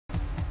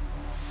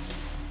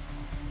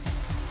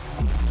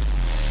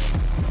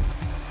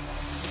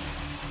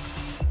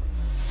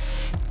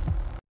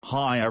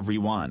Hi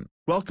everyone,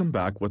 welcome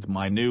back with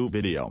my new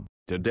video.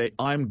 Today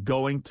I'm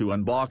going to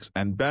unbox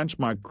and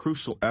benchmark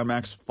Crucial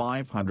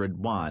MX500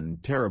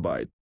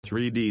 1TB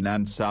 3D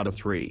NAND SATA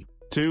 3,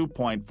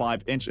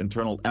 2.5-inch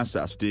internal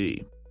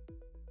SSD.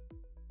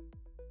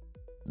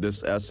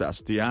 This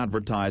SSD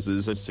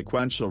advertises as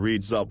sequential,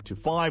 reads up to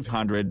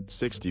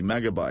 560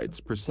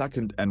 megabytes per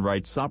second and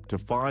writes up to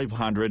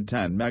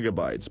 510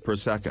 megabytes per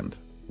second.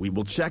 We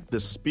will check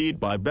this speed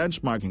by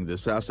benchmarking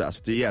this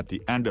SSD at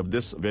the end of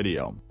this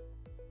video.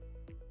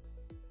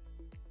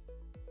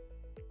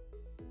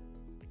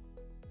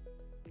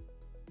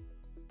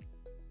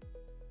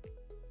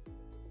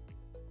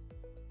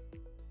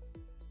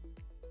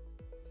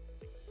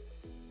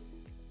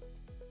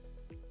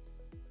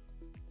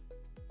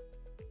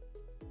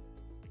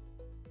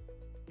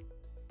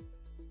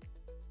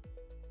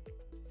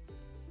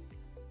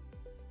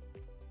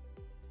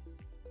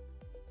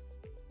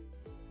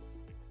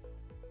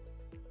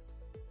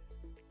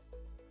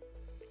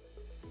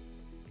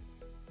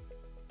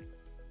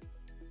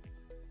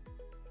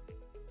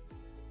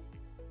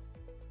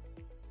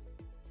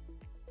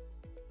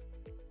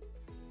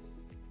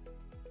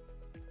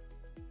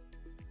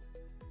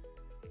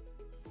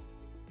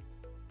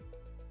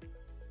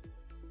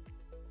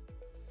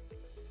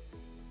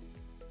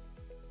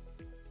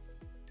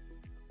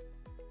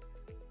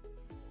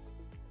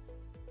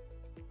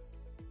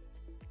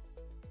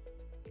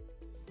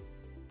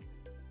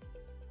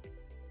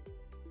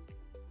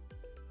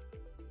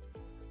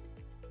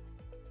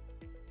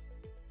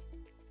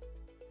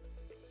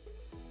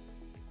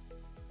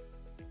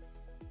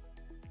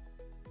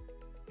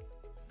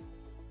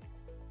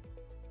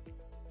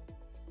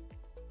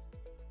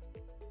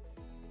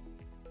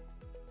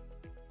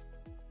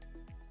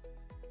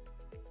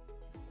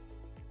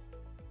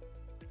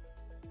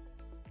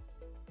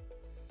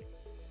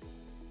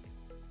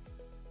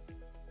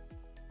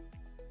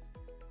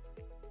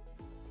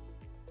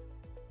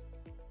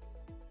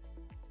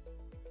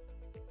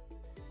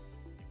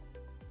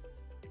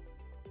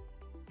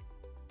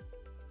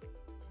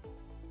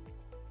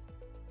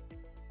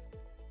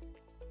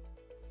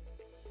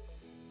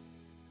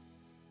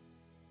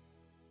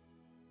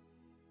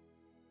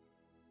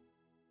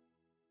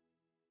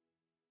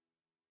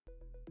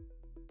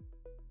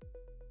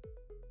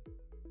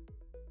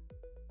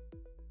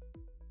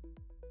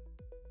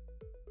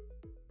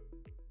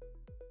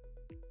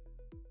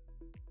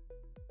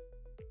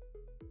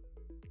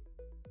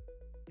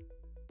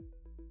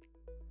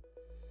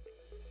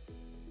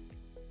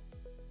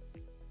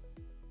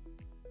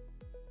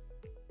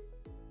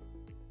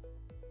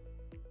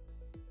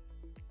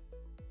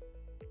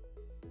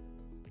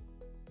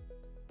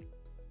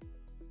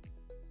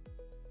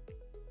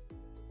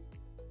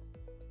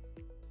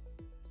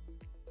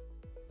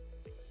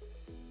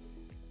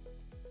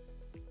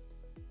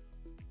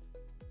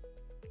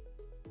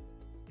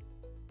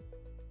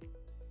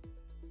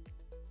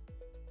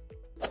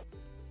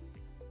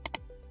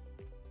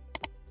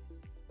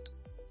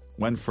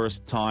 When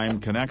first time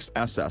connects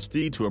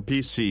SSD to a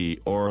PC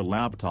or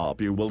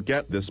laptop, you will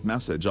get this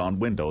message on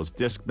Windows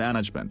Disk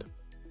Management.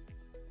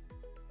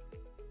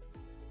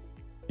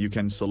 You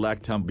can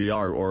select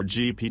MBR or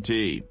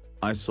GPT.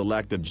 I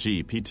selected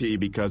GPT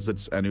because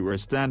it's a newer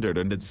standard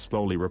and it's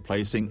slowly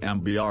replacing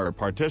MBR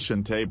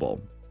partition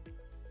table.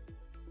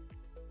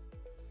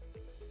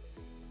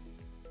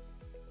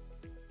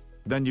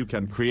 Then you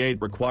can create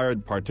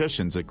required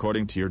partitions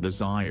according to your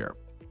desire.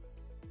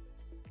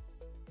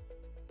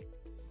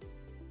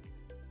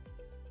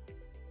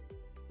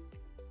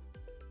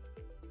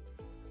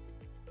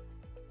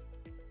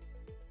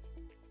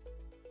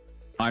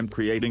 I'm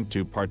creating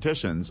 2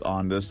 partitions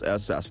on this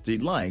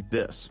SSD like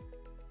this.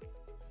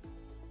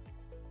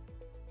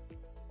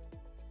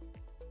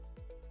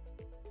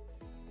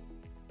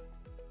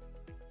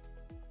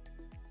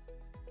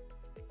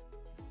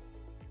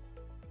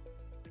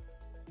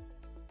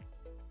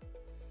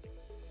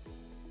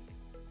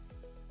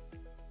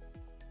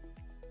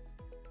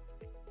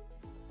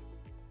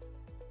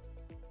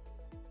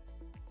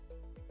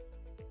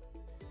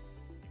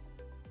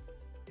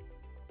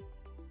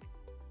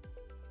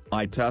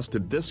 I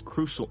tested this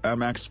Crucial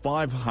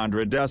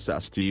MX500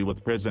 SSD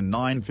with Ryzen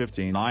 9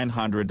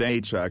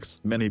 5900HX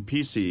mini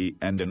PC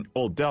and an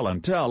old Dell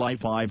Intel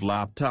i5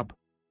 laptop.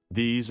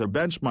 These are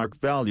benchmark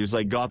values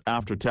I got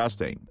after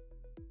testing.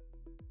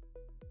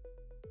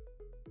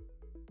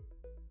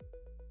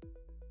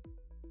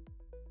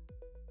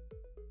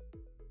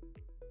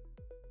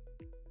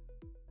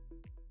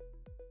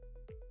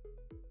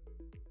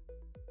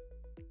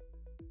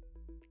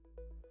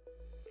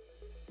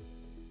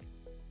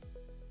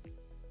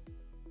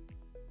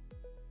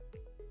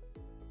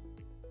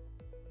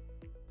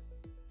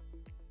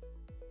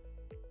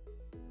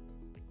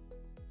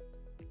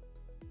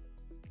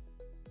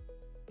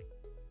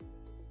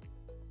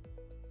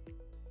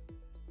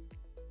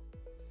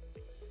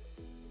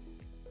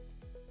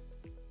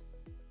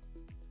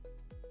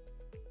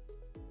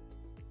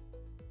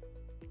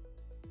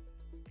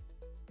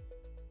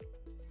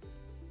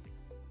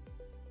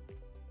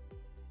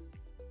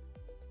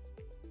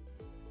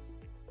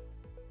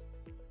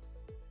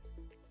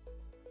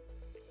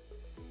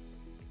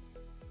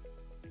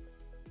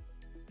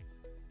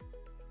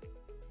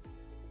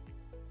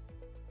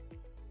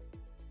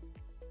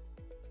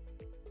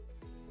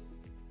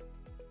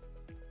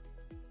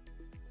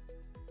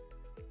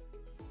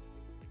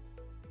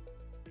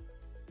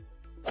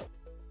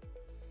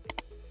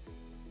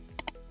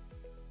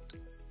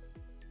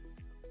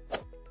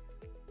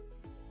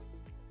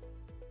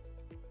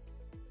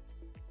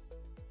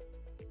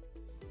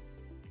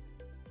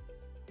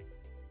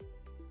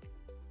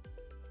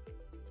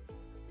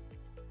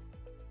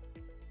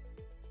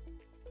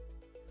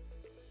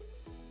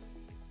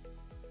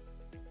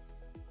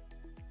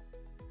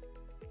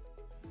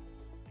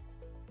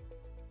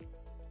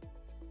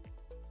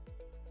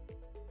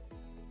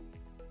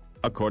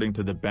 According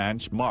to the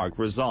benchmark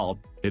result,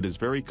 it is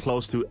very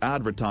close to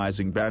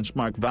advertising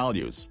benchmark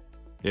values.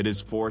 It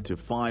is 4 to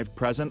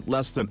 5%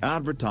 less than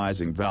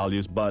advertising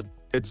values, but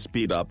it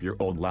speed up your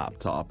old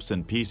laptops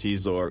and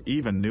PCs or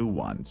even new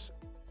ones.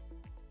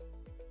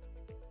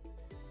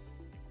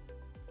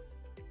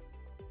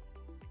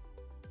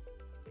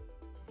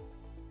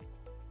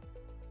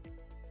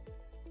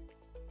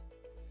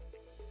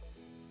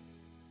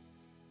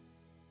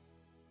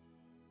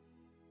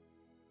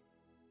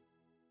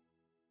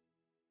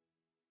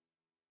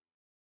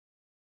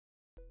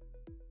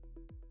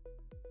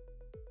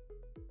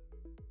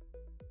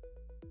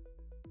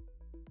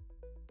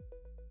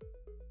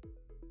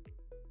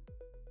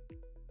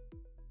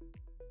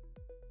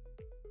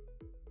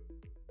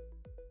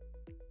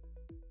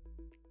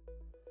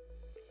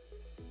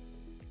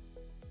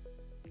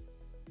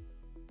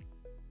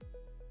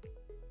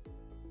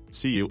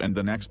 See you in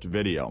the next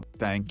video.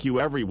 Thank you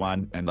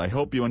everyone, and I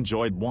hope you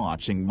enjoyed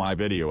watching my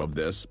video of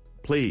this.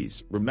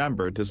 Please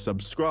remember to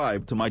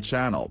subscribe to my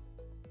channel.